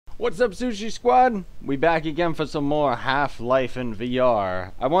What's up, Scyushi Squad? We back again for some more Half-Life in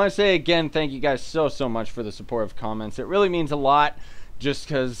VR. I want to say again, thank you guys so much for the supportive comments. It really means a lot, just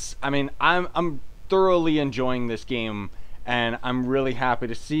because, I mean, I'm thoroughly enjoying this game, and I'm really happy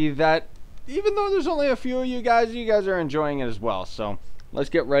to see that even though there's only a few of you guys are enjoying it as well. So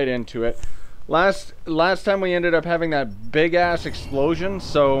let's get right into it. Last time we ended up having that big-ass explosion,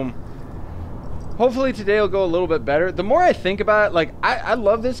 so hopefully today will go a little bit better. The more I think about it, like, I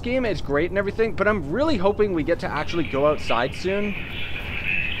love this game. It's great and everything, but I'm really hoping we get to actually go outside soon.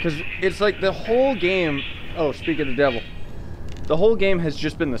 Because it's like the whole game... Oh, speak of the devil. The whole game has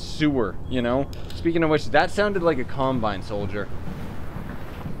just been the sewer, you know? Speaking of which, that sounded like a Combine soldier.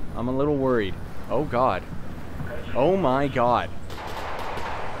 I'm a little worried. Oh, God. Oh, my God.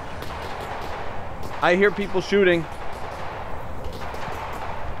 I hear people shooting.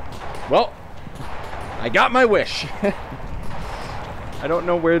 Well... I got my wish. I don't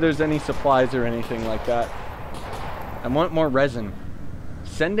know where there's any supplies or anything like that. I want more resin.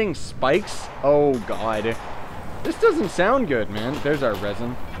 Sending spikes? Oh, God. This doesn't sound good, man. There's our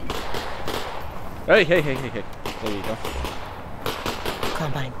resin. Hey. There you go.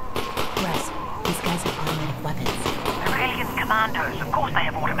 Combine. Russ, these guys have automatic weapons. They're alien commandos. Of course they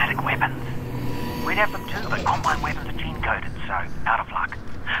have automatic weapons. We'd have them too, but Combine weapons are gene-coded, so out of luck.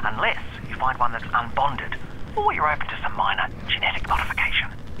 Unless you find one that's unbonded, or you're open to some minor genetic modification.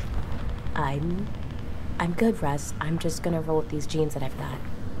 I'm good, Russ. I'm just gonna roll with these genes that I've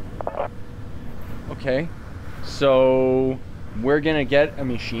got. Okay. So, we're gonna get a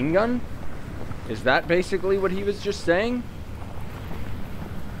machine gun? Is that basically what he was just saying?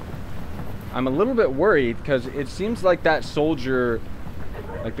 I'm a little bit worried, because it seems like that soldier,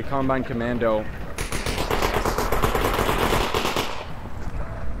 like the Combine Commando...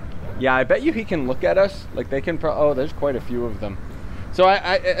 Yeah, I bet you he can look at us. Like, they can oh, there's quite a few of them. So,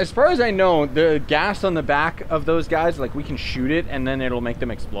 as far as I know, the gas on the back of those guys, like, we can shoot it, and then it'll make them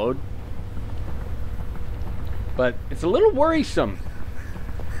explode. But it's a little worrisome.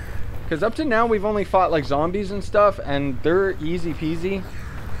 Because up to now, we've only fought, like, zombies and stuff, and they're easy peasy.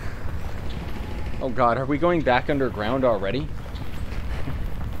 Oh, God, are we going back underground already?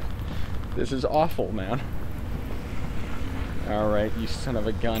 This is awful, man. Alright, you son of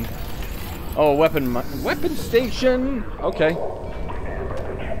a gun. Oh, weapon station! Okay.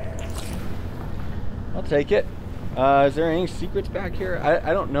 I'll take it. Is there any secrets back here?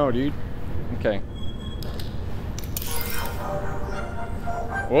 I don't know, dude. Okay.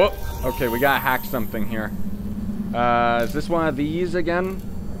 Whoa! Okay, we gotta hack something here. Is this one of these again?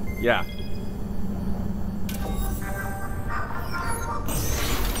 Yeah.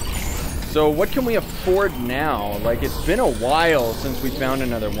 So what can we afford now? Like, it's been a while since we found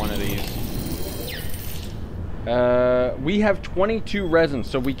another one of these. We have 22 resin,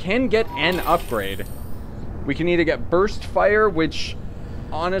 so we can get an upgrade. We can either get burst fire, which,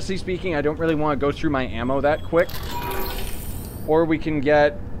 honestly speaking, I don't really want to go through my ammo that quick. Or we can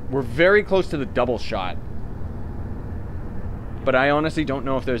get... We're very close to the double shot. But I honestly don't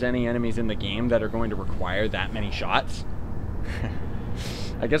know if there's any enemies in the game that are going to require that many shots.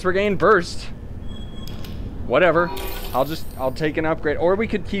 I guess we're getting burst. Whatever. I'll take an upgrade. Or we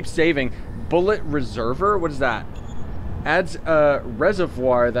could keep saving. Bullet reserver? What is that? Adds a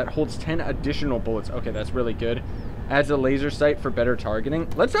reservoir that holds 10 additional bullets. Okay, that's really good. Adds a laser sight for better targeting.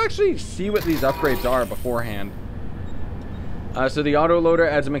 Let's actually see what these upgrades are beforehand. So the autoloader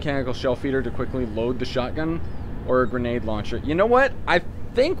adds a mechanical shell feeder to quickly load the shotgun. Or a grenade launcher. You know what? I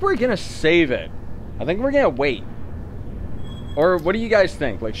think we're going to save it. I think we're going to wait. Or what do you guys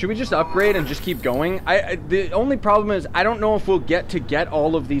think? Like, should we just upgrade and just keep going? The only problem is I don't know if we'll get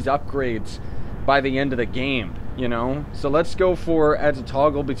all of these upgrades by the end of the game, you know? So let's go for adds a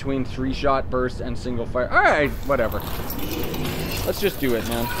toggle between 3-shot burst and single fire. All right, whatever. Let's just do it,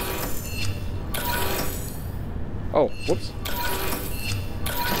 man. Oh, whoops.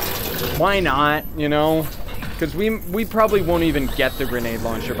 Why not, you know? Because we probably won't even get the grenade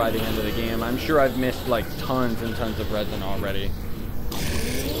launcher by the end of the game. I'm sure I've missed, like, tons and tons of resin already.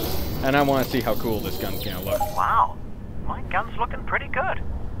 And I want to see how cool this gun's gonna look. Wow, my gun's looking pretty good.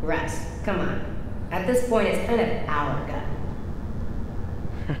 Russ, come on. At this point, it's kind of our gun.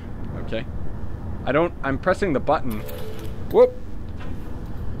 Okay. I'm pressing the button. Whoop!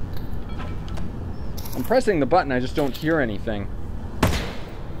 I'm pressing the button, I just don't hear anything.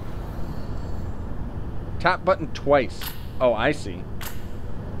 Tap button twice. Oh, I see.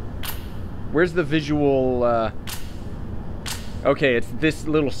 Where's the visual, Okay, it's this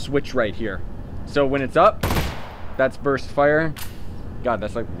little switch right here. So when it's up, that's burst fire. God,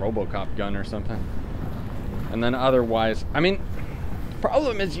 that's like RoboCop gun or something. And then otherwise, I mean,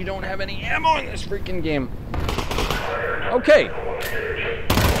 Problem is you don't have any ammo in this freaking game. Okay.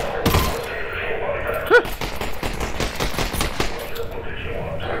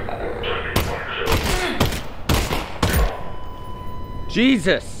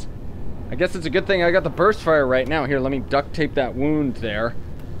 Jesus. I guess it's a good thing I got the burst fire right now. Here, let me duct tape that wound there.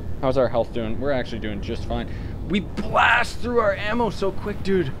 How's our health doing? We're actually doing just fine. We blast through our ammo so quick,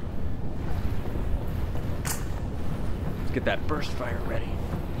 dude. Let's get that burst fire ready.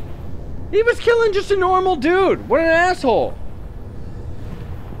 He was killing just a normal dude. What an asshole.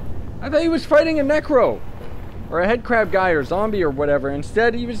 I thought he was fighting a necro. Or a head crab guy or zombie or whatever.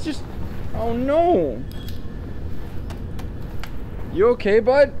 Instead, he was just... Oh, no. You okay,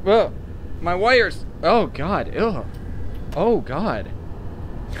 bud? Ugh. My wires. Oh, God. Ugh. Oh, God.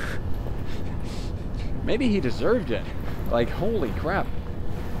 Maybe he deserved it. Like, holy crap.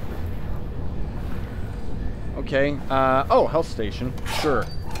 Okay. Oh, health station. Sure.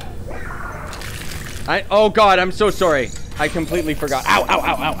 Oh, God, I'm so sorry. I completely forgot. Ow, ow,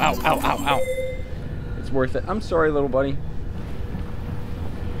 ow, ow, ow, ow, ow, ow. It's worth it. I'm sorry, little buddy.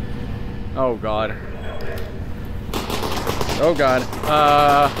 Oh, God. Oh, God.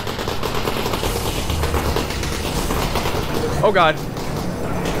 Oh, God.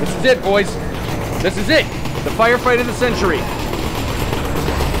 This is it, boys. This is it. The firefight of the century.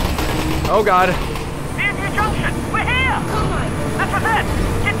 Oh, God. View Junction. We're here. That's what's it.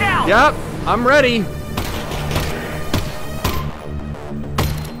 Get down. Yep. I'm ready.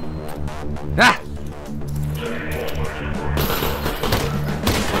 Ah!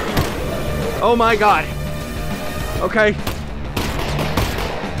 Oh my God. Okay.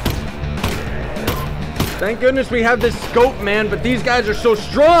 Thank goodness we have this scope, man, but these guys are so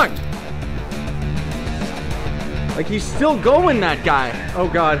strong. Like, he's still going, that guy. Oh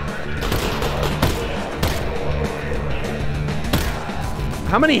God.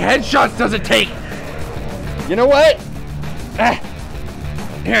 How many headshots does it take? You know what? Ah,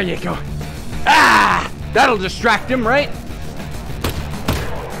 there you go. Ah! That'll distract him, right?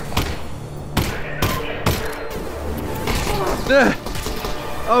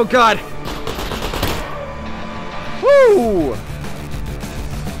 Oh God. Woo!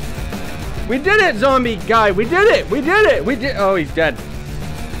 We did it, zombie guy. We did it. We did it. We did. Oh, he's dead.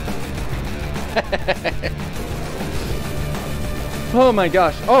 Oh my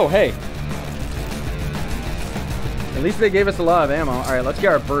gosh. Oh, hey. At least they gave us a lot of ammo. All right, let's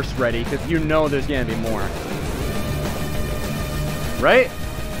get our burst ready, because you know there's gonna be more. Right?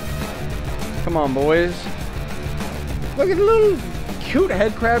 Come on, boys. Look at the little cute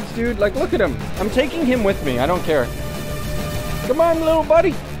head crabs, dude. Like, look at him. I'm taking him with me. I don't care. Come on, little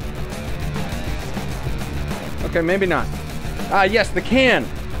buddy. Okay, maybe not. Ah, yes, the can.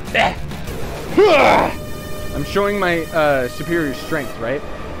 I'm showing my superior strength, right?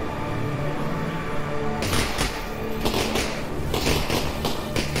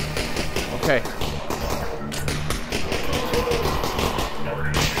 Okay.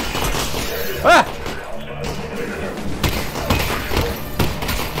 Ah!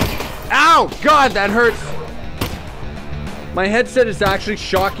 Ow! God, that hurts! My headset is actually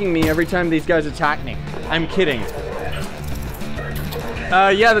shocking me every time these guys attack me. I'm kidding.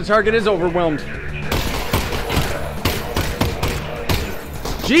 Yeah, the target is overwhelmed.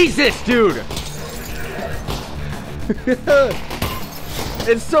 Jesus, dude!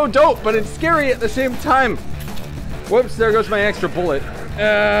 It's so dope, but it's scary at the same time. Whoops, there goes my extra bullet.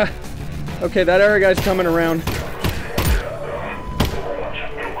 Okay, that other guy's coming around.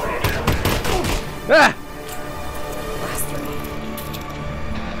 Ah!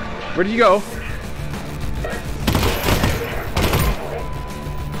 Where did you go?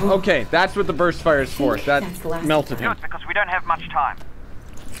 Okay, that's what the burst fire is for. That melted him. Good, because we don't have much time.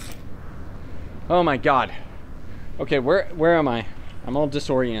 Oh my God. Okay, where am I? I'm all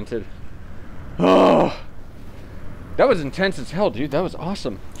disoriented. Oh, that was intense as hell, dude. That was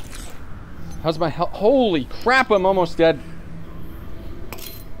awesome. How's my health? Holy crap, I'm almost dead.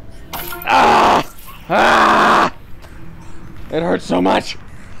 Ah! Ah! It hurts so much,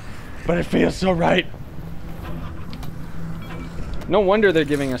 but it feels so right. No wonder they're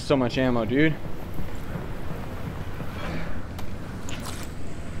giving us so much ammo, dude.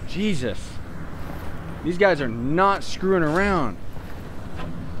 Jesus. These guys are not screwing around.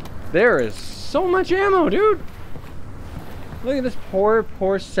 There is so much ammo, dude. Look at this poor,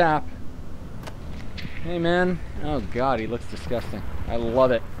 poor sap. Hey, man. Oh, God, he looks disgusting. I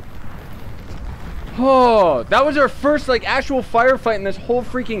love it. Oh, that was our first, like, actual firefight in this whole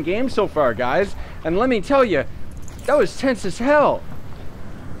freaking game so far, guys. And let me tell you, that was tense as hell.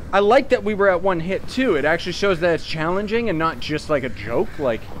 I like that we were at 1 hit too. It actually shows that it's challenging and not just like a joke.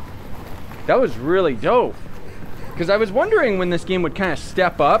 Like, that was really dope. Because I was wondering when this game would kind of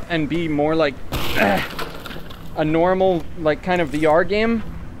step up and be more like a normal, like, kind of VR game.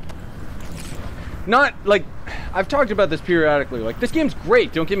 Not like, I've talked about this periodically. Like, this game's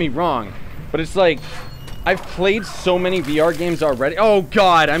great, don't get me wrong. But it's like, I've played so many VR games already. Oh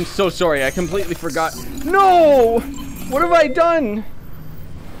God, I'm so sorry. I completely forgot. No! What have I done?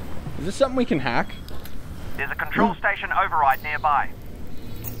 Is this something we can hack? There's a control station override nearby.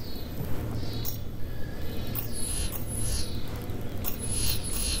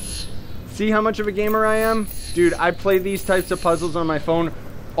 See how much of a gamer I am? Dude, I play these types of puzzles on my phone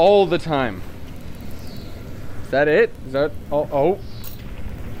all the time. Is that it? Is that... Oh.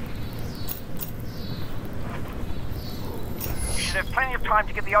 You should have plenty of time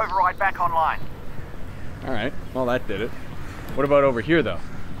to get the override back online. Alright, well that did it. What about over here though?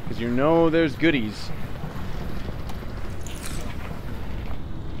 Because you know there's goodies.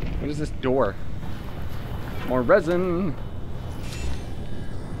 What is this door? More resin.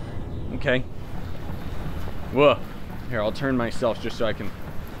 Okay. Whoa. Here, I'll turn myself just so I can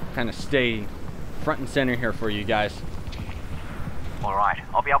kind of stay front and center here for you guys. Alright,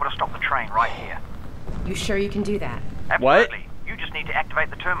 I'll be able to stop the train right here. You sure you can do that? Absolutely. You just need to activate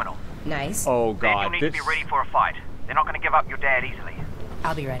the terminal. Nice. Oh Then God. you'll need to be ready for a fight. They're not going to give up your dad easily.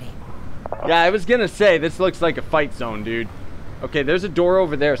 I'll be ready. Yeah, I was gonna say, this looks like a fight zone, dude. Okay, there's a door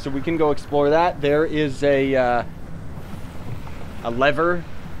over there, so we can go explore that. There is a lever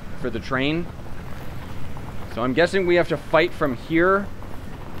for the train. So I'm guessing we have to fight from here.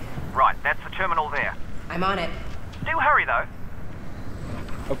 Right, that's the terminal there. I'm on it. Do hurry though.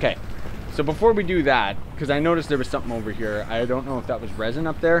 Okay, so before we do that, because I noticed there was something over here. I don't know if that was resin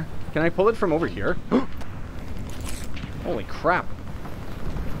up there. Can I pull it from over here? Holy crap.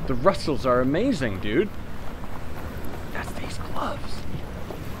 The rustles are amazing, dude. That's these gloves.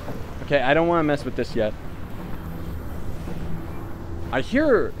 Okay, I don't want to mess with this yet. I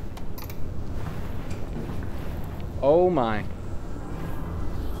hear... Oh my.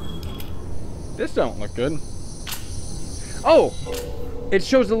 This don't look good. Oh! It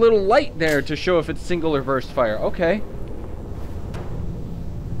shows a little light there to show if it's single or burst fire. Okay.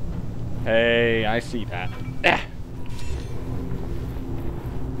 Hey, I see that. Ah.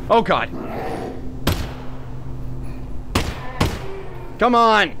 Oh God. Come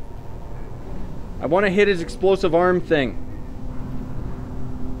on. I want to hit his explosive arm thing.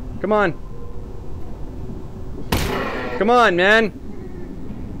 Come on. Come on, man.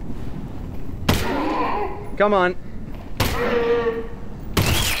 Come on.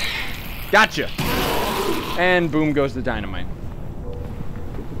 Gotcha. And boom goes the dynamite.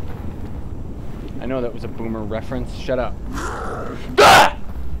 I know that was a boomer reference. Shut up. Ah!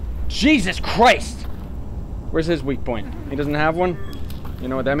 Jesus Christ! Where's his weak point? He doesn't have one? You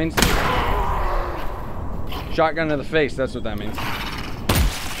know what that means? Shotgun to the face, that's what that means.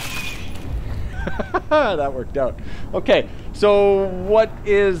 That worked out. Okay, so what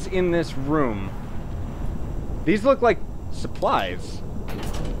is in this room? These look like supplies.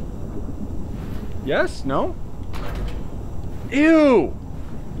 Yes? No? Ew!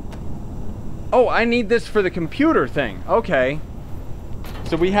 Oh, I need this for the computer thing. Okay.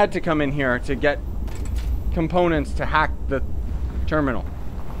 So we had to come in here to get components to hack the terminal.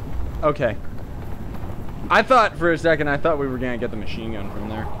 Okay. I thought for a second, I thought we were gonna get the machine gun from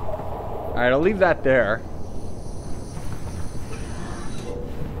there. Alright, I'll leave that there.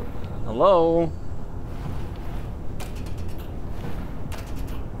 Hello?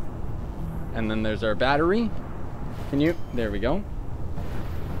 And then there's our battery. Can you? There we go.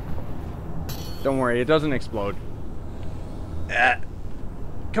 Don't worry, it doesn't explode.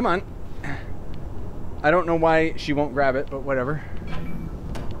 Come on. I don't know why she won't grab it, but whatever.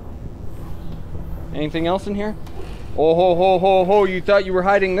 Anything else in here? Oh, ho, ho, ho, ho. You thought you were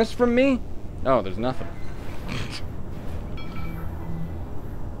hiding this from me? Oh, there's nothing.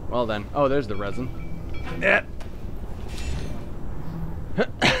 Well then. Oh, there's the resin.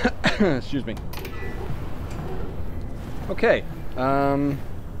 Excuse me. Okay. How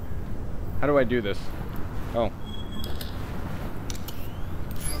do I do this? Oh.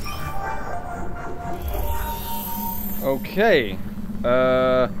 Okay.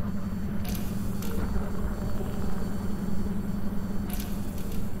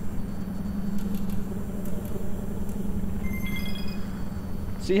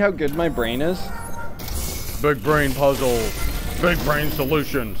 See how good my brain is? Big brain puzzles. Big brain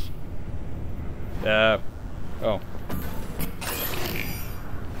solutions. Oh.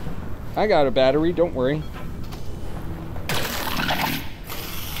 I got a battery, don't worry.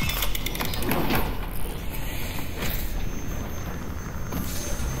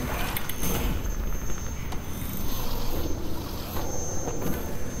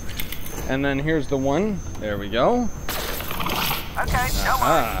 And then here's the one. There we go. Okay, no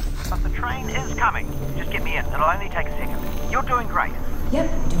worries. But the train is coming. Just get me in. It'll only take a second. You're doing great. Yep,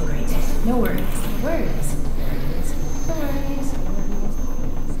 doing great. No worries. Worries.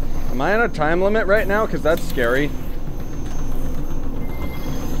 Am I on a time limit right now? Because that's scary.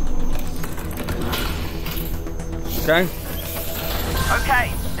 Okay.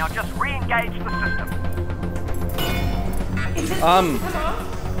 Okay, now just re-engage the system.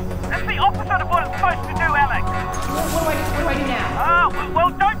 That's the opposite of what it's supposed to do, Alyx. What do I do now? Well,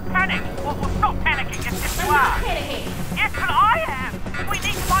 don't panic. We'll stop panicking if you I'm not are. panicking. Yes, but I am. We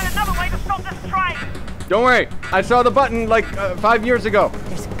need to find another way to stop this train. Don't worry. I saw the button like 5 years ago.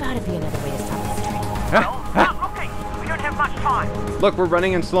 There's gotta be another way to stop this train. Well, start looking. We don't have much time. Look, we're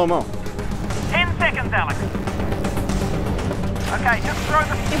running in slow-mo. 10 seconds, Alyx. Okay, just throw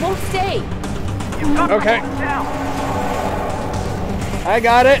the... It won't stay. You've got Okay. to put it down. I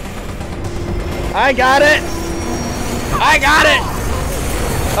got it. I got it. I got it.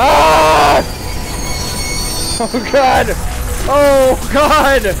 Ah! Oh God. Oh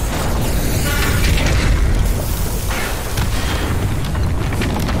God.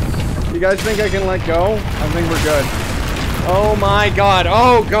 You guys think I can let go? I think we're good. Oh my God.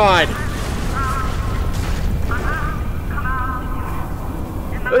 Oh God.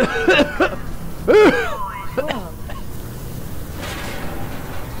 Whoa.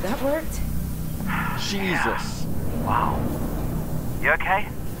 That worked? Jesus. Wow. You okay?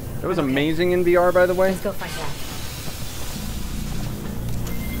 That was amazing in VR, by the way. Let's go find out.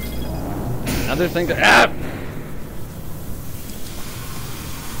 Another thing to... Ah!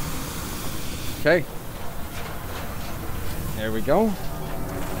 Okay. There we go.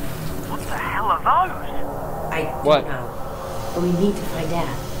 What the hell are those? I What? don't know. But we need to find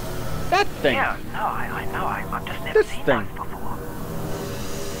out. That thing. Yeah, no, I know. I've just never This seen thing. those before.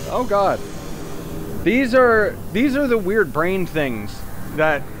 Oh God. These are the weird brain things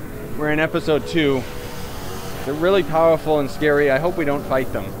that were in episode 2. They're really powerful and scary. I hope we don't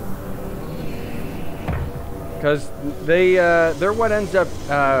fight them. Because they're what ends up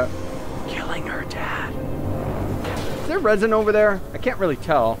killing her dad. Is there resin over there? I can't really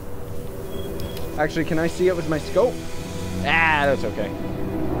tell. Actually, can I see it with my scope? Ah, that's okay.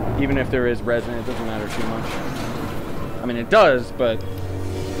 Even if there is resin, it doesn't matter too much. I mean, it does, but...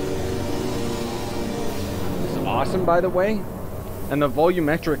 This is awesome, by the way. And the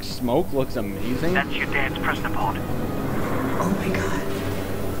volumetric smoke looks amazing. That's your dad's prisoner pod. Oh my God.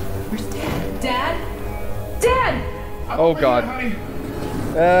 Where's Dad? Dad? Dad! Oh God. Honey.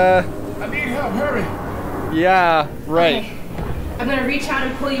 Uh, I need help. Hurry. yeah, right. Okay. I'm gonna reach out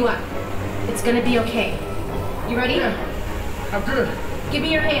and pull you up. It's gonna be okay. You ready? Yeah. I'm good. Give me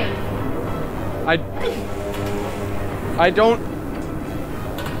your hand. I don't.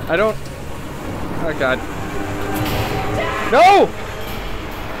 Oh God. No!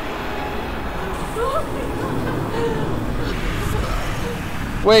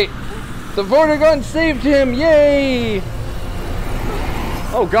 Wait, the Vortigaunt saved him! Yay!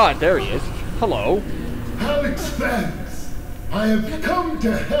 Oh God, there he is. Hello. Alyx Vance, I have come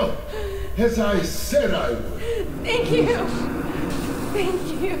to help, as I said I would. Thank you.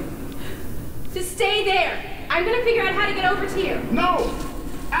 Thank you. Just stay there. I'm gonna figure out how to get over to you. No!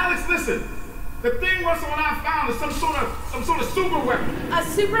 Alyx, listen. The thing Russell and I found is some sort of super weapon. A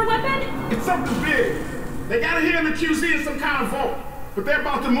super weapon? It's something big. They got it here in the QZ in some kind of vault, but they're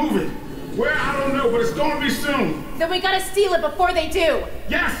about to move it. Where, I don't know, but it's going to be soon. Then we gotta steal it before they do.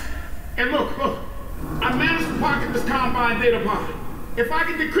 Yes! And look. I managed to pocket this Combine data pocket. If I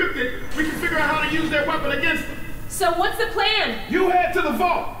can decrypt it, we can figure out how to use their weapon against them. So what's the plan? You head to the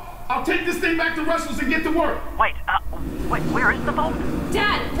vault. I'll take this thing back to Russell's and get to work. Wait, where is the vault?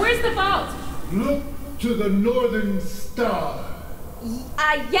 Dad, where's the vault? Look to the northern star.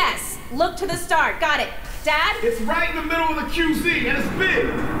 Yes. Look to the star. Got it. Dad? It's right in the middle of the QZ, and it's big.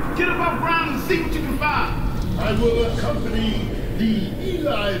 Get above ground and see what you can find. I will accompany the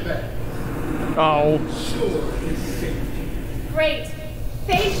Eli Vance. Oh. Sure his safety. Great.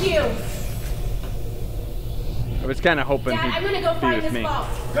 Thank you. I was kind of hoping Dad, I'm gonna go he'd be find with this me. vault.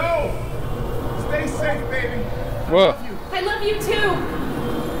 Go. Stay safe, baby. Whoa. I love you too.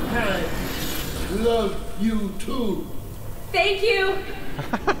 I love you too. Thank you.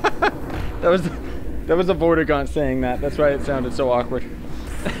 That was a Vortigaunt saying that. That's why it sounded so awkward.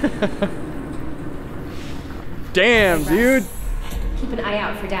 Damn, dude. Keep an eye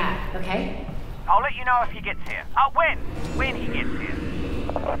out for Dad, okay? I'll let you know if he gets here. When he gets here.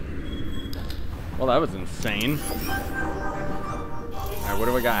 Well, that was insane. Alright, what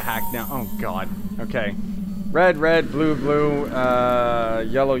do we got hacked now? Oh God. Okay. Red, red, blue, blue,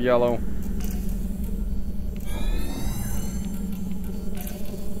 yellow, yellow.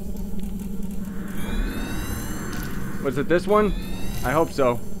 Was it this one? I hope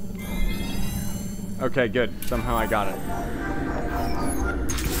so. Okay, good. Somehow I got it.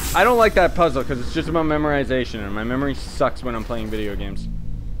 I don't like that puzzle because it's just about memorization, and my memory sucks when I'm playing video games.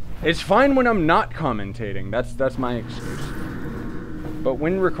 It's fine when I'm not commentating. That's my excuse. But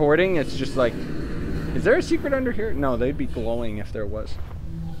when recording, it's just like, is there a secret under here? No, they'd be glowing if there was.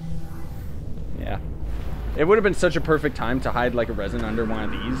 Yeah. It would have been such a perfect time to hide like a resin under one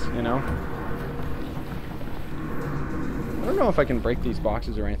of these, you know? I don't know if I can break these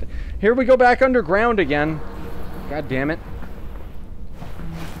boxes or anything. Here we go back underground again. God damn it.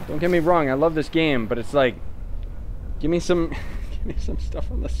 Don't get me wrong, I love this game, but it's like, give me some give me some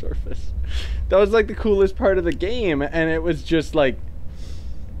stuff on the surface. That was like the coolest part of the game, and it was just like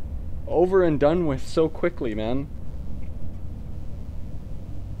over and done with so quickly, man.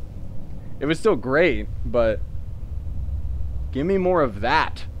 It was still great, but give me more of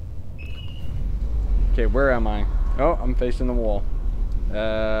that. Okay, where am I? Oh, I'm facing the wall.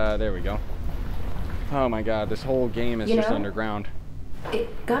 There we go. Oh my god, this whole game is just underground.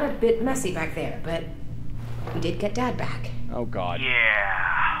 It got a bit messy back there, but we did get Dad back. Oh god.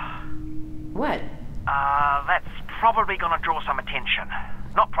 Yeah. What? That's probably gonna draw some attention.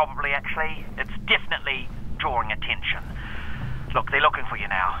 Not probably, actually. It's definitely drawing attention. Look, they're looking for you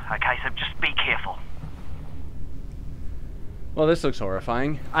now, okay? So just be careful. Well, this looks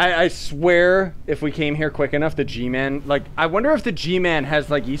horrifying. I swear, if we came here quick enough, the G-Man... Like, I wonder if the G-Man has,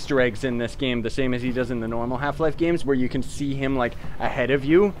 like, Easter eggs in this game, the same as he does in the normal Half-Life games, where you can see him, like, ahead of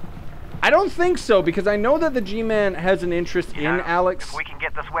you. I don't think so, because I know that the G-Man has an interest in Alyx. If we can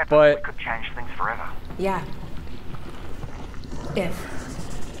get this weapon, we could change things forever. Yeah.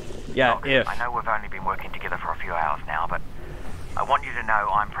 If. Yeah, Look, if. I know we've only been working together for a few hours now, but I want you to know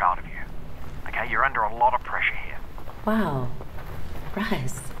I'm proud of you. Okay, you're under a lot of pressure here. Wow.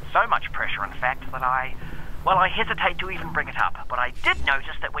 Russ. So much pressure, in fact, that I hesitate to even bring it up. But I did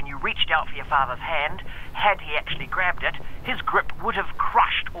notice that when you reached out for your father's hand, had he actually grabbed it, his grip would have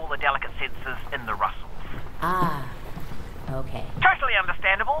crushed all the delicate sensors in the Russells. Ah. Okay. Totally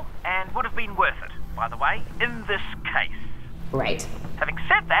understandable, and would have been worth it, by the way, in this case. Right. Having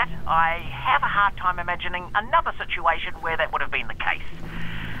said that, I have a hard time imagining another situation where that would have been the case.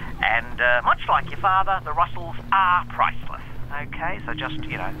 And much like your father, the Russells are priceless. Okay, so just,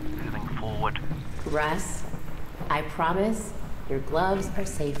 moving forward. Russ, I promise your gloves are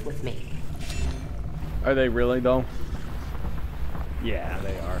safe with me. Are they really, though? Yeah,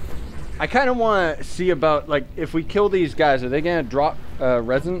 they are. I kind of want to see about, like, if we kill these guys, are they going to drop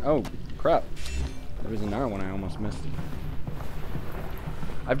resin? Oh, crap. There was another one I almost missed.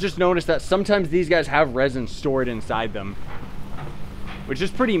 I've just noticed that sometimes these guys have resin stored inside them. Which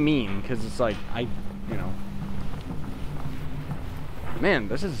is pretty mean, because it's like, Man,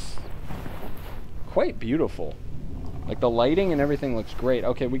 this is quite beautiful. Like, the lighting and everything looks great.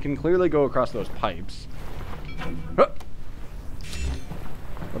 Okay, we can clearly go across those pipes. Huh.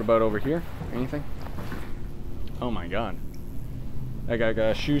 What about over here? Anything? Oh my god. I got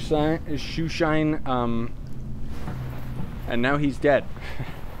a shoe shine, and now he's dead.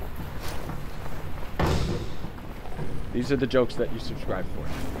 These are the jokes that you subscribe for.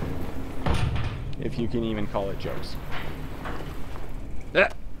 If you can even call it jokes. Ah,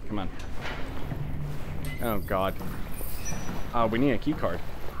 come on. Oh god. We need a key card.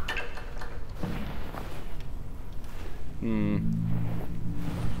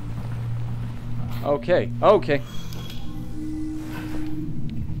 Okay, okay.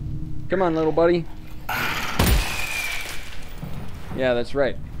 Come on, little buddy. Yeah, that's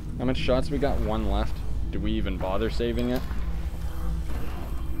right. How much shots we got? One left. Do we even bother saving it?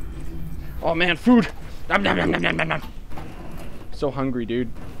 Oh man, food! Nom, nom, nom, nom, nom, nom, nom. So hungry, dude.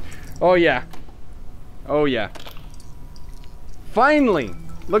 Oh yeah. Oh yeah. Finally!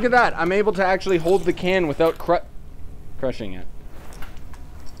 Look at that! I'm able to actually hold the can without crushing it.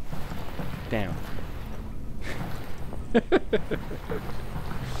 Damn.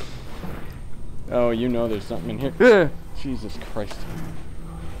 Oh, you know there's something in here. Jesus Christ.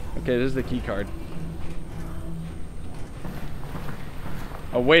 Okay, this is the key card.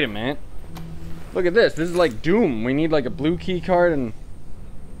 Oh, wait a minute. Look at this. This is like Doom. We need like a blue key card and...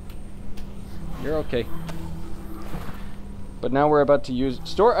 You're okay. But now we're about to use...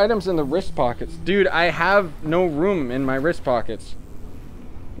 Store items in the wrist pockets. Dude, I have no room in my wrist pockets.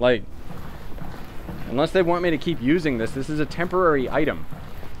 Like... Unless they want me to keep using this, this is a temporary item.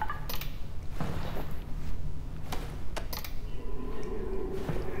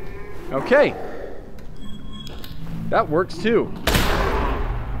 Okay. That works too.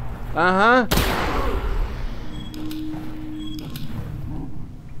 Uh-huh.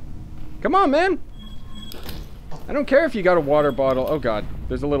 Come on, man. I don't care if you got a water bottle. Oh god,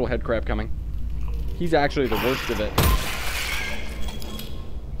 there's a little head crab coming. He's actually the worst of it.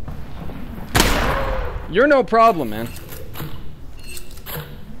 You're no problem, man.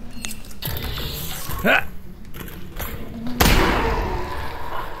 Ha!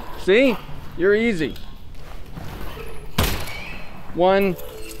 See? You're easy. One.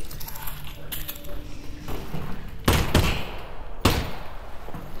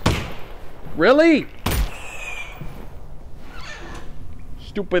 Really?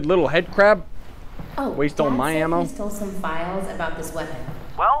 Stupid little head crab. Oh, Waste all Dad my said ammo. He stole some files about this weapon.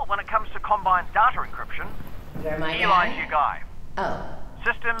 Well, when it comes to Combine's data encryption, You're my Eli's guy? your guy. Oh,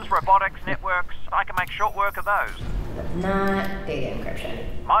 Systems, robotics, networks, I can make short work of those. but not data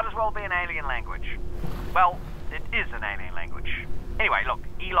encryption. Might as well be an alien language. Well, it is an alien language. Anyway, look,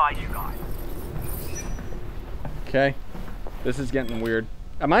 Eli's your guy. Okay. This is getting weird.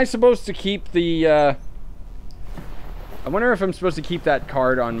 Am I supposed to keep the, I wonder if I'm supposed to keep that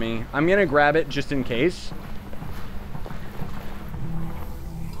card on me. I'm gonna grab it just in case.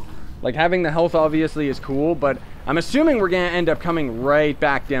 Like, having the health obviously is cool, but I'm assuming we're gonna end up coming right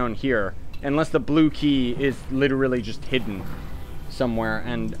back down here. Unless the blue key is literally just hidden somewhere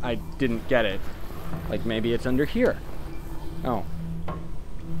and I didn't get it. Like, maybe it's under here. Oh.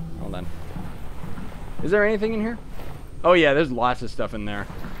 Hold on. Is there anything in here? Oh yeah, there's lots of stuff in there.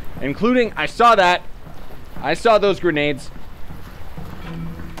 Including, I saw that. I saw those grenades.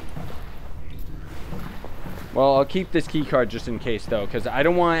 Well, I'll keep this key card just in case though, because I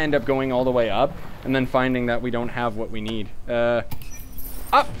don't want to end up going all the way up and then finding that we don't have what we need. Up,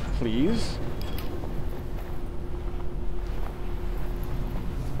 please.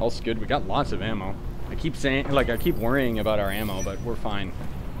 All's good. We got lots of ammo. I keep saying, like, I keep worrying about our ammo, but we're fine.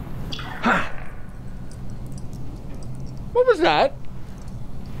 What was that?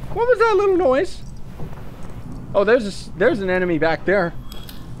 What was that little noise? Oh, there's an enemy back there.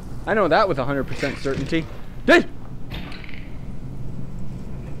 I know that with 100% certainty. Hey!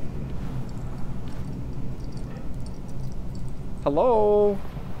 Hello?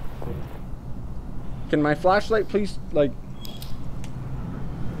 Can my flashlight please, like...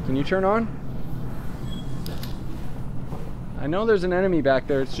 Can you turn on? I know there's an enemy back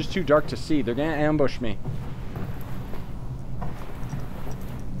there. It's just too dark to see. They're gonna ambush me.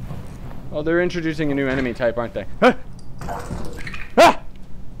 Oh, they're introducing a new enemy type, aren't they? Ah! Ah!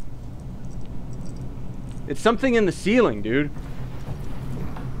 It's something in the ceiling, dude.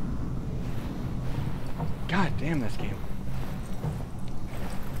 God damn this game.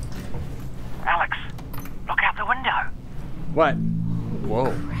 Alyx, look out the window. What?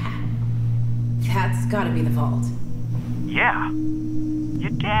 Whoa. That's gotta be the vault. Yeah.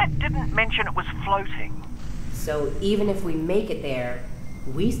 Your dad didn't mention it was floating. So even if we make it there,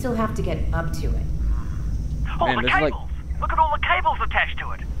 we still have to get up to it. Oh, Man, the this is cables. like- Look at all the cables attached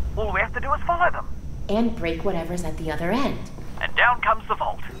to it. All we have to do is follow them. And break whatever's at the other end. And down comes the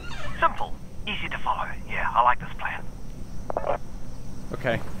vault. Simple. Easy to follow. Yeah, I like this plan.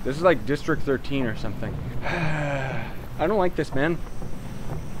 Okay. This is like District 13 or something. I don't like this, man.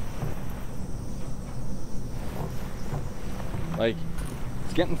 Like,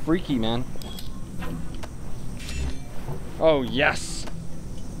 it's getting freaky, man. Oh, yes.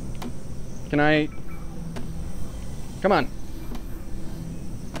 Can I... Come on.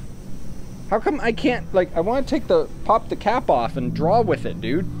 How come I can't, like, I want to take the, pop the cap off and draw with it,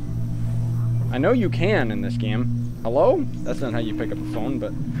 dude. I know you can in this game. Hello? That's not how you pick up a phone,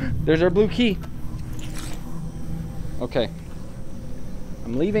 but there's our blue key. Okay.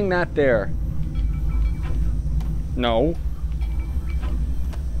 I'm leaving that there. No.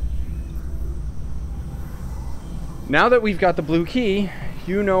 Now that we've got the blue key,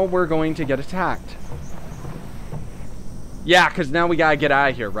 you know we're going to get attacked. Yeah, because now we gotta get out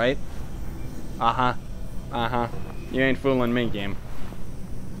of here, right? Uh-huh. Uh-huh. You ain't fooling me, game.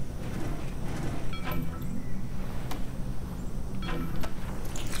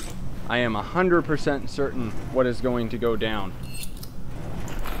 I am 100% certain what is going to go down.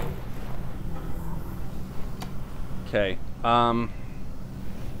 Okay. Our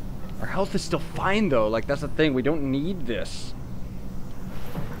health is still fine, though. Like, that's the thing. We don't need this.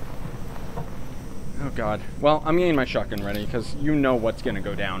 Oh, God. Well, I'm getting my shotgun ready, because you know what's going to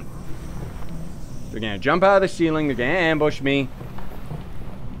go down. They're going to jump out of the ceiling. They're going to ambush me.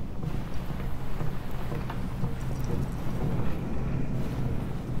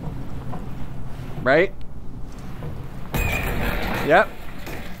 Right? Yep.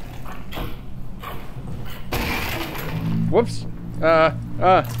 Whoops.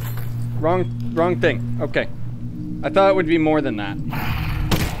 Wrong thing. Okay. I thought it would be more than that.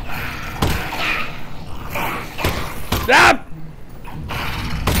 Ah!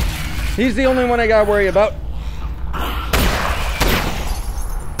 He's the only one I gotta worry about.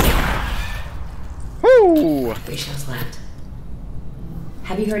 Woo! 3 shells left.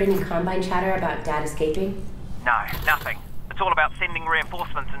 Have you heard any Combine chatter about Dad escaping? No, nothing. It's all about sending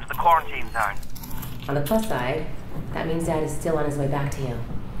reinforcements into the quarantine zone. On the plus side, that means Dad is still on his way back to you.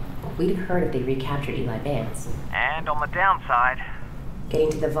 We'd have heard if they recaptured Eli Vance. And on the downside... Getting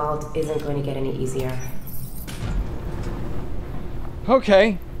to the vault isn't going to get any easier.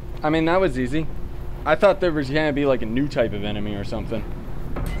 Okay. I mean, that was easy. I thought there was gonna be like a new type of enemy or something.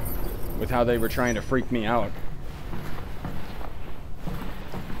 With how they were trying to freak me out.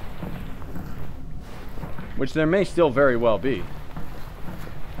 Which there may still very well be.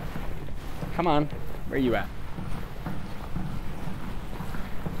 Come on. Where are you at?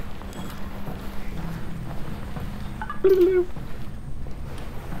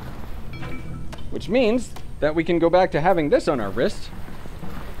 Which means that we can go back to having this on our wrist.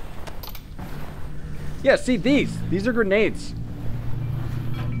 Yeah, see these. These are grenades.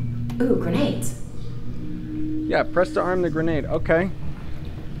 Ooh, grenades. Yeah, press to arm the grenade. Okay.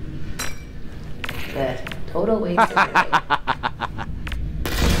 Good. Total waste of grenade.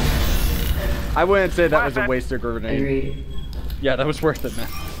 I wouldn't say that was a waste of grenade. Agreed. Yeah, that was worth it, man.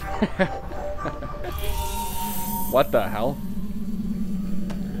 What the hell?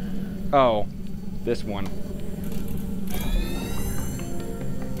 Oh, this one.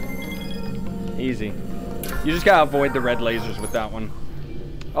 Easy. You just gotta avoid the red lasers with that one.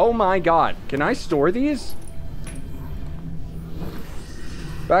 Oh my god. Can I store these?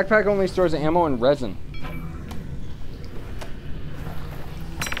 Backpack only stores ammo and resin.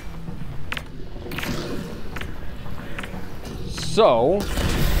 So,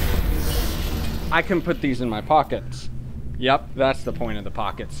 I can put these in my pockets. Yep, that's the point of the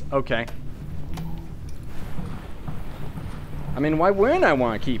pockets. Okay. I mean, why wouldn't I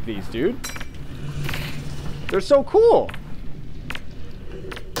want to keep these, dude? They're so cool.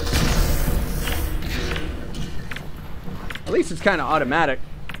 At least it's kind of automatic.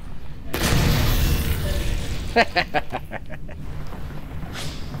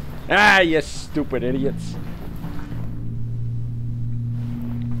 Ah, you stupid idiots.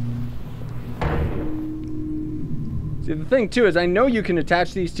 See, the thing too is I know you can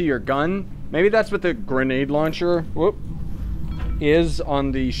attach these to your gun. Maybe that's what the grenade launcher is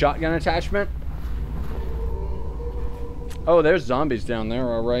on the shotgun attachment. Oh, there's zombies down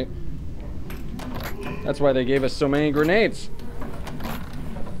there, all right. That's why they gave us so many grenades.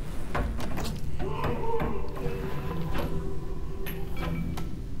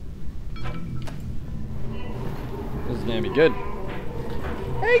 This is gonna be good.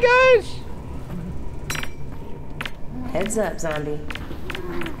 Hey guys! Heads up, zombie.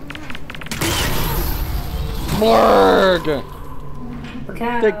 Blarg! Look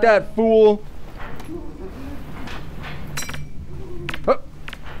out. Take that, fool! Huh.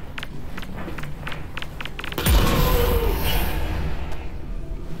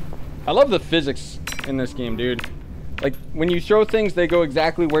 I love the physics in this game, dude. Like, when you throw things, they go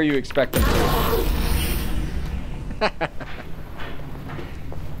exactly where you expect them to.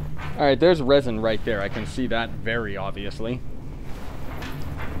 Alright, there's resin right there. I can see that very obviously.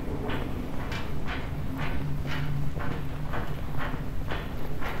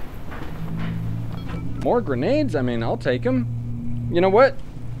 More grenades? I mean, I'll take them. You know what?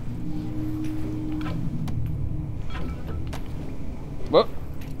 Whoop.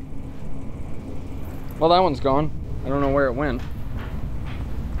 Well, that one's gone. I don't know where it went.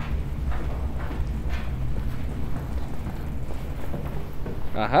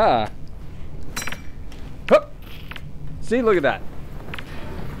 Aha. Hup. See, look at that.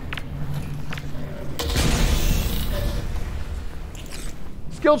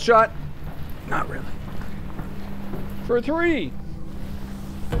 Skill shot. Not really. For 3.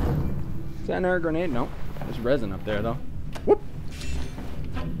 Is that another grenade? No. There's resin up there, though. Whoop.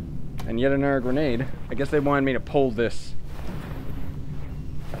 And yet another grenade. I guess they wanted me to pull this.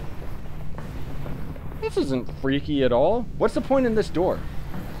 This isn't freaky at all. What's the point in this door?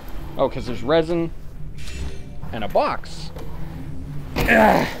 Oh, because there's resin and a box.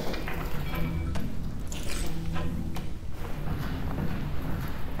 Ugh.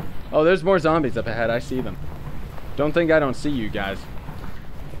 Oh, there's more zombies up ahead. I see them. Don't think I don't see you guys.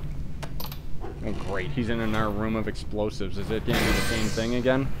 Oh, great. He's in another room of explosives. Is it going to be the same thing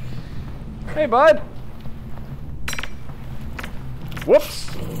again? Hey, bud.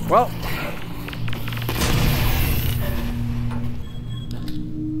 Whoops. Well.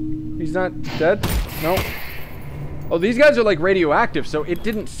 He's not dead? No. Oh, these guys are like radioactive, so it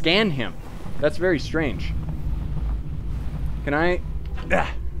didn't scan him. That's very strange. Can I?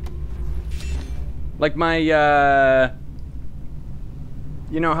 Like my, you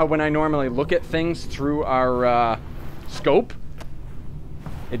know how when I normally look at things through our scope,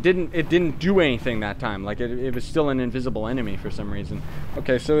 it didn't do anything that time. Like it was still an invisible enemy for some reason.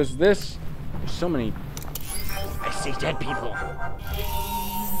 Okay, so is this? There's so many. I see dead people.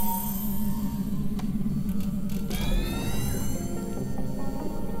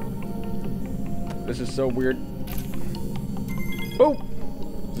 This is so weird. Oh!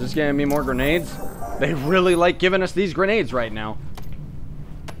 Is this gonna be more grenades? They really like giving us these grenades right now.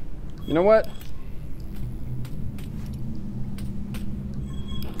 You know what?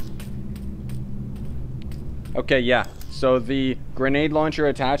 Okay, yeah. So the grenade launcher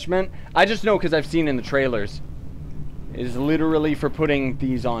attachment, I just know because I've seen in the trailers, is literally for putting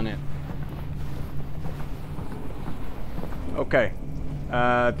these on it. Okay.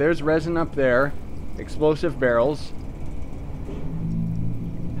 There's resin up there. Explosive barrels.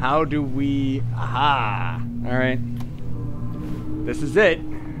 How do we... Aha! Alright. This is it.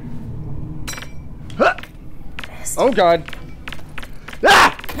 Huh! Oh god.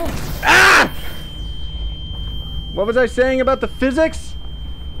 Ah! Ah! What was I saying about the physics?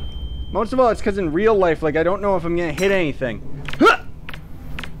 Most of all, it's because in real life, like, I don't know if I'm gonna hit anything. Huh!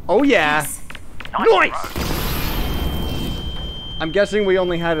 Oh yeah. Nice! I'm guessing we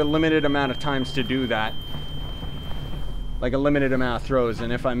only had a limited amount of times to do that. Like a limited amount of throws,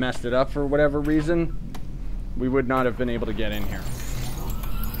 and if I messed it up for whatever reason, we would not have been able to get in here.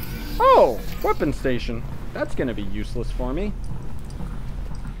 Oh! Weapon station. That's gonna be useless for me.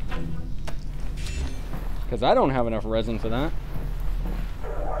 Because I don't have enough resin for that.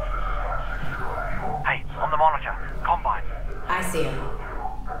 Hey, on the monitor. Combine. I see him.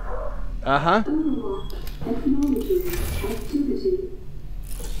 Uh-huh.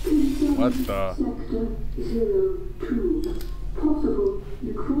 What the? Sector 02. Possible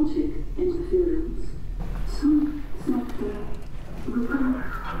necrotic interference. Some sector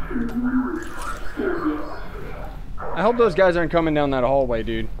I hope those guys aren't coming down that hallway,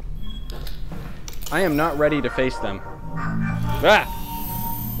 dude. I am not ready to face them. Ah!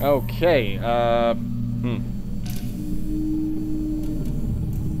 Okay,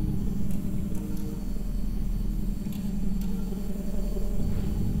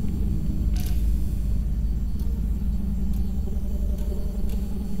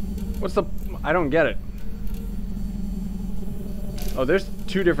 What's the... I don't get it. Oh, there's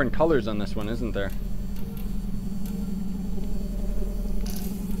 2 different colors on this one, isn't there?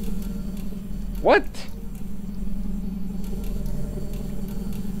 What?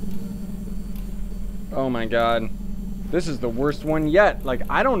 Oh my god. This is the worst one yet. Like,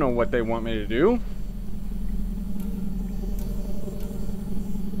 I don't know what they want me to do.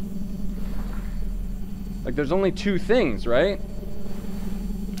 Like, there's only 2 things, right?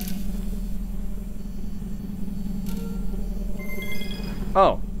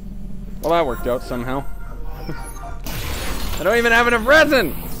 Oh. Well, that worked out somehow. I don't even have enough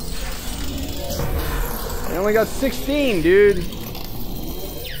resin! I only got 16, dude.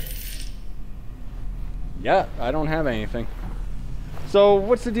 Yeah, I don't have anything. So,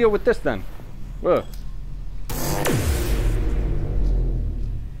 what's the deal with this then? Whoa.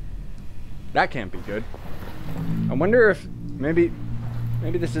 That can't be good. I wonder if maybe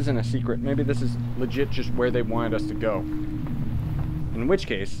this isn't a secret. Maybe this is legit just where they wanted us to go. In which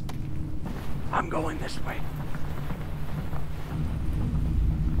case, I'm going this way.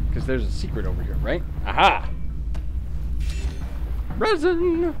 Because there's a secret over here, right? Aha!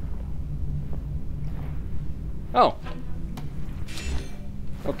 Resin! Oh.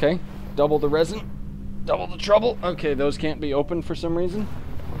 Okay. Double the resin. Double the trouble. Okay, those can't be opened for some reason.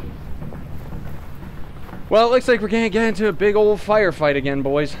 Well, it looks like we're gonna get into a big old firefight again,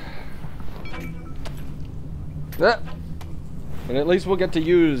 boys. But at least we'll get to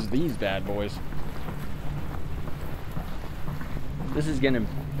use these bad boys. This is gonna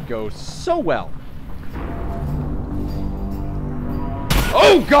go so well.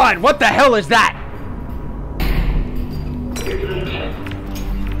 Oh god, what the hell is that?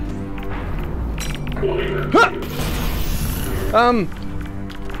 Huh!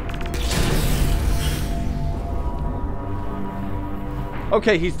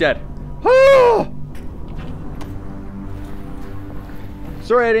 Okay, he's dead. Oh!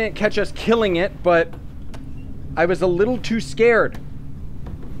 Sorry I didn't catch us killing it, but I was a little too scared.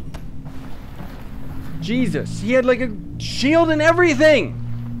 Jesus, he had like a shield and everything.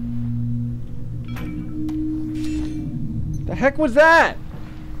 The heck was that?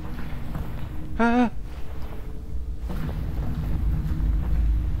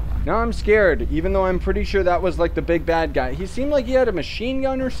 Now I'm scared, even though I'm pretty sure that was like the big bad guy. He seemed like he had a machine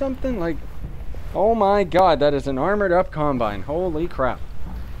gun or something. Like, oh my god, that is an armored up Combine. Holy crap.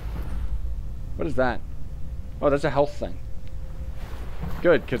 What is that? Oh, that's a health thing.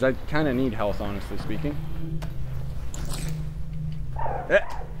 Good, because I kind of need health, honestly speaking.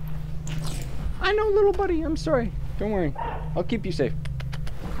 I know, little buddy. I'm sorry. Don't worry. I'll keep you safe.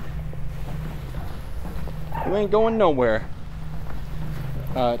 You ain't going nowhere.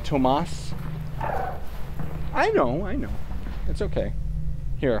 Tomas. I know. It's okay.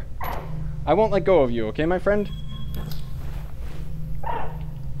 Here. I won't let go of you, okay, my friend?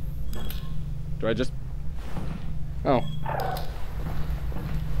 Do I just... Oh.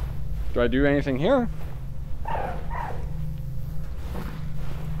 Do I do anything here? How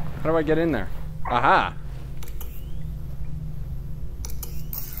do I get in there? Aha!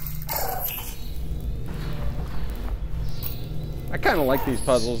 I kind of like these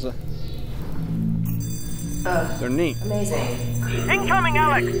puzzles. They're neat. Amazing. Incoming,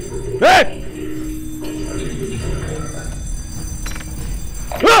 Alyx! Hey!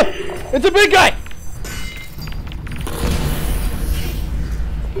 Ah! It's a big guy!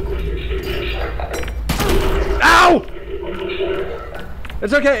 Ow!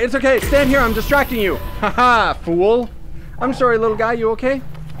 It's okay, it's okay. Stand here, I'm distracting you. Haha, fool. I'm sorry, little guy, you okay?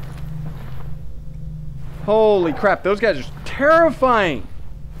 Holy crap, those guys are terrifying.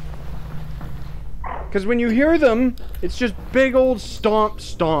 Because when you hear them, it's just big old stomp,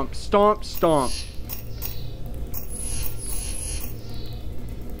 stomp, stomp, stomp.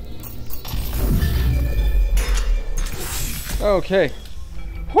 Okay.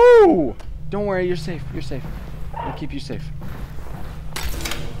 Whoo! Don't worry, you're safe, you're safe. I'll keep you safe.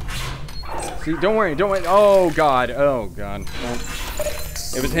 See, don't worry, don't worry. Oh god, oh god. No.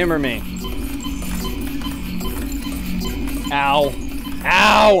 It was him or me. Ow.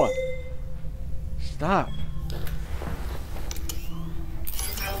 Ow! Stop.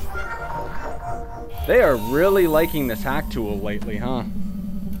 They are really liking this hack tool lately, huh?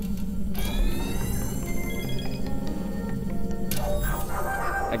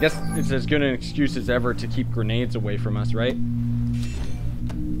 I guess it's as good an excuse as ever to keep grenades away from us, right?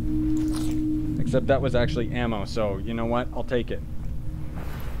 Except that was actually ammo, so you know what? I'll take it.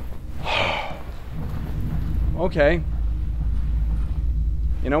 Okay.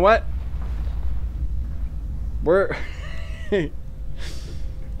 You know what? We're... I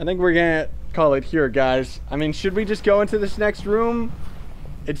think we're gonna call it here, guys. I mean, should we just go into this next room?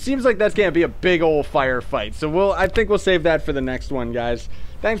 It seems like that's gonna be a big old firefight, so I think we'll save that for the next one, guys.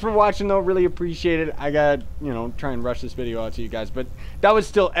 Thanks for watching, though. Really appreciate it. I gotta, you know, try and rush this video out to you guys, but that was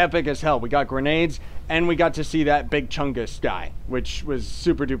still epic as hell. We got grenades, and we got to see that big Chungus guy, which was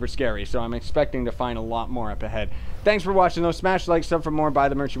super duper scary, so I'm expecting to find a lot more up ahead. Thanks for watching, though. Smash like, sub for more, buy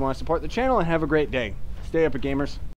the merch you want, support the channel, and have a great day. Stay epic, gamers.